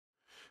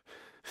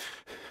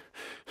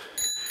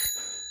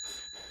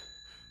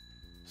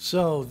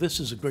So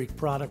this is a great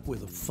product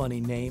with a funny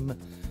name,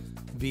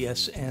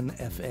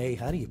 VISNFA.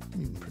 How do you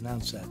even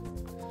pronounce that?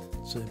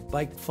 It's a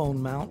bike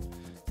phone mount,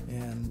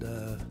 and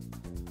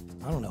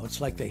I don't know,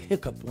 it's like they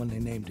hiccuped when they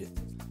named it.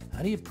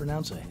 How do you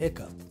pronounce a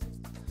hiccup?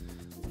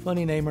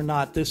 Funny name or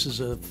not, this is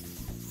a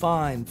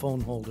fine phone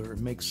holder.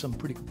 It makes some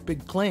pretty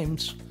big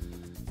claims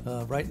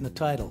right in the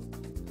title.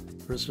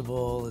 First of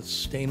all, it's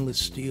stainless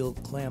steel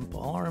clamp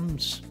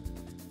arms,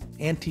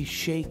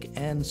 anti-shake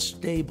and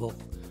stable,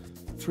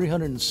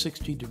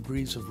 360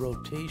 degrees of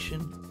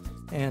rotation,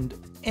 and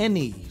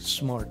any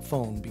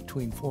smartphone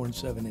between 4 and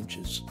 7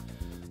 inches.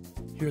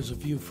 Here's a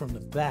view from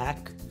the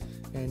back,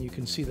 and you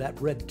can see that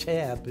red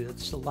tab,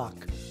 it's the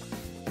lock.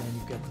 And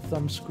you've got the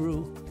thumb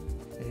screw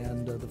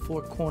and the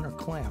 4 corner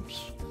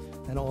clamps,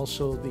 and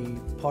also the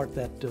part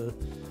that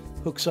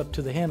hooks up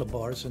to the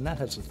handlebars, and that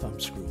has a thumb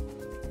screw.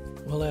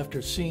 Well,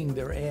 after seeing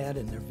their ad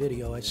and their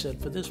video, I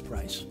said, for this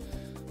price,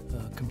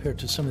 compared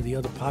to some of the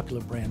other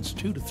popular brands,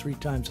 2 to 3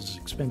 times as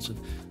expensive,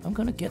 I'm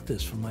going to get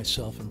this for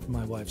myself and for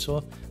my wife.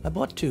 So I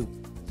bought 2.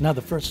 Now,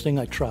 the first thing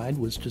I tried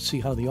was to see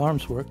how the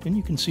arms worked, and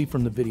you can see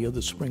from the video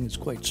the spring is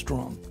quite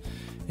strong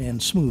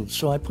and smooth.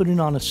 So I put it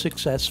on a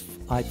 6S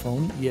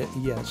iPhone.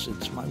 Yes,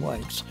 it's my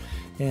wife's,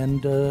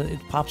 and it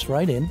pops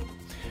right in.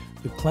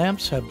 The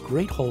clamps have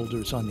great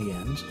holders on the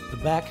ends. The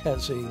back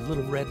has a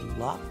little red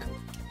lock,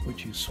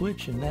 which you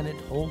switch, and then it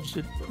holds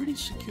it pretty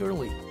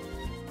securely.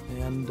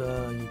 And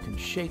you can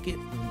shake it,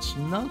 and it's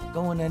not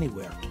going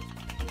anywhere.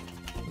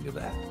 Look at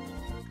that.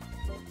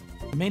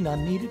 You may not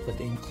need it, but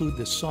they include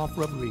this soft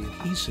rubbery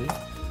adhesive.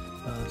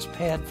 It's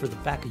pad for the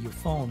back of your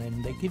phone,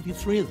 and they give you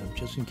 3 of them,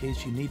 just in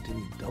case you need to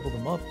double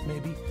them up,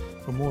 maybe,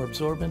 for more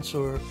absorbance,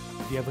 or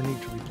if you ever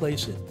need to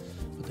replace it.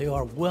 But they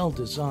are well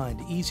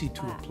designed, easy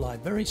to apply,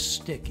 very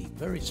sticky,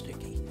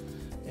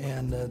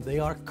 and they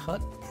are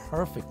cut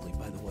perfectly,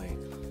 by the way.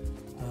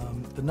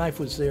 The knife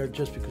was there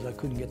just because I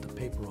couldn't get the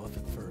paper off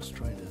at first.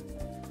 Trying to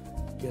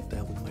get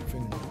that with my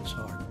fingernail was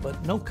hard.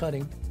 But no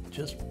cutting,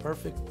 just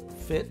perfect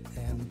fit,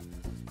 and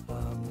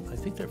I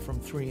think they're from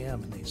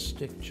 3M, and they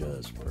stick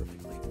just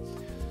perfectly.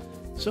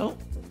 So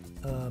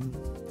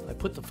I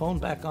put the phone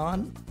back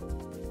on.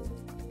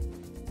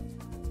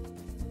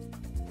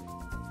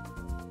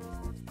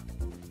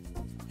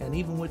 And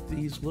even with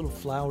these little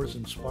flowers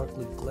and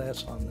sparkly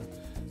glass on the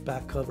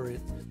back cover,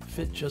 it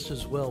fit just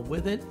as well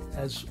with it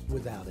as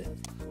without it.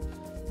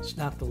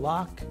 Snap the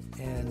lock,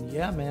 and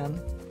yeah, man,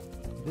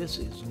 this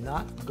is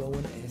not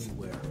going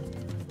anywhere.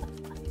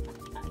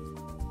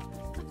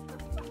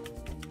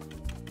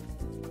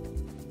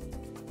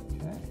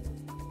 Okay.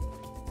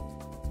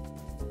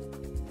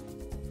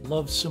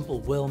 Love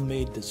simple,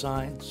 well-made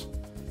designs.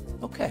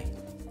 Okay,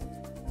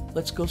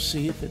 let's go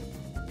see if it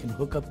can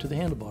hook up to the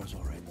handlebars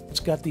all right. It's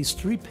got these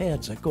 3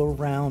 pads that go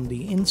around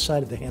the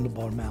inside of the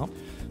handlebar mount,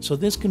 so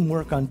this can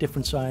work on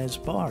different size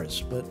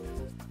bars, but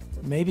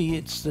maybe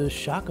it's the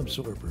shock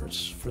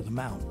absorbers for the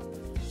mount,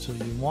 so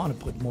you want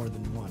to put more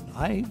than one.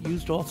 I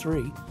used all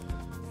 3,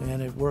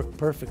 and it worked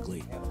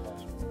perfectly.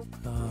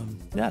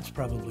 That's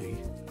probably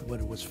what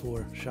it was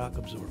for, shock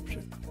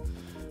absorption.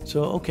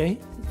 So, okay,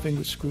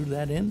 finger screwed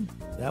that in.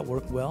 That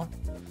worked well.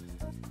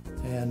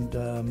 And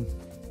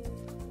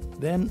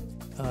then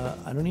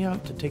I don't even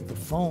have to take the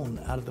phone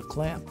out of the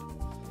clamp.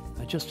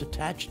 I just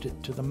attached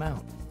it to the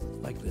mount,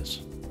 like this.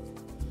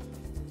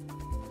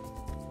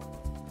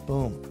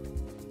 Boom.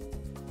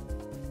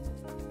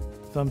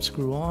 Thumb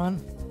screw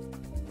on,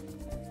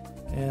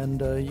 and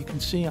you can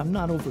see I'm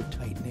not over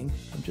tightening.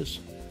 I'm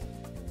just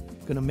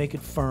going to make it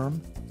firm,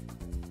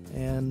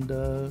 and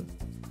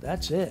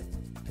that's it.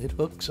 It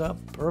hooks up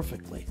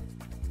perfectly.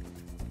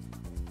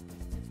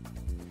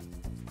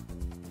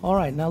 All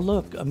right, now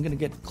look, I'm going to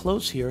get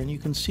close here, and you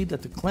can see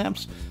that the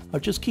clamps are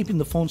just keeping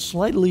the phone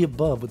slightly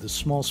above with a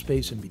small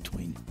space in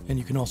between. And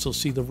you can also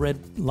see the red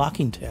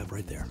locking tab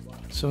right there.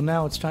 So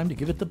now it's time to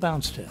give it the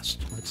bounce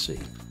test. Let's see.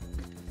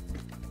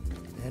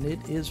 And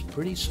it is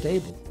pretty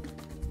stable.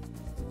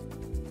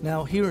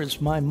 Now here is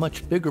my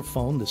much bigger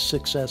phone, the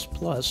 6S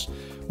Plus,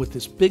 with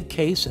this big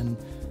case and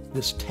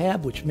this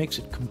tab which makes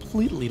it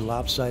completely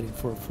lopsided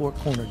for a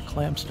 4-cornered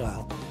clamp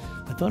style.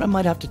 I thought I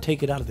might have to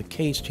take it out of the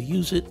case to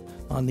use it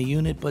on the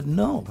unit, but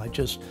no, I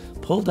just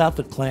pulled out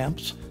the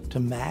clamps to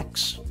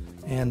max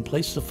and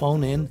placed the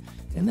phone in,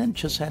 and then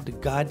just had to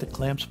guide the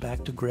clamps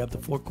back to grab the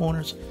 4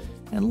 corners,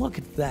 and look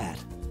at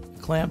that,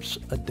 the clamps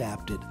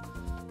adapted.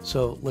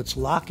 So let's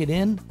lock it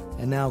in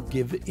and now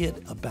give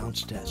it a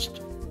bounce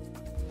test.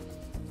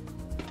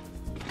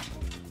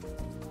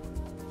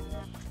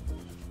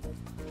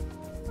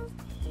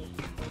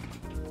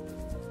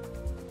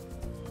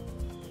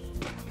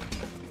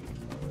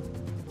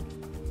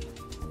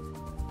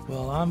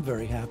 Well, I'm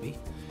very happy.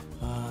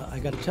 I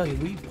got to tell you,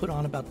 we put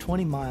on about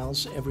 20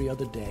 miles every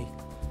other day,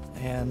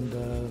 and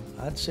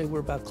I'd say we're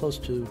about close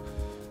to,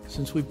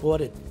 since we bought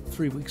it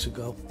 3 weeks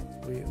ago,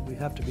 we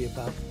have to be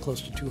about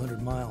close to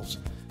 200 miles.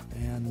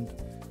 And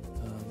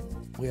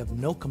we have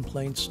no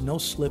complaints, no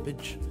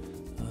slippage.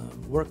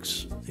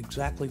 Works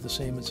exactly the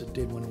same as it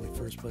did when we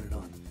first put it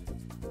on.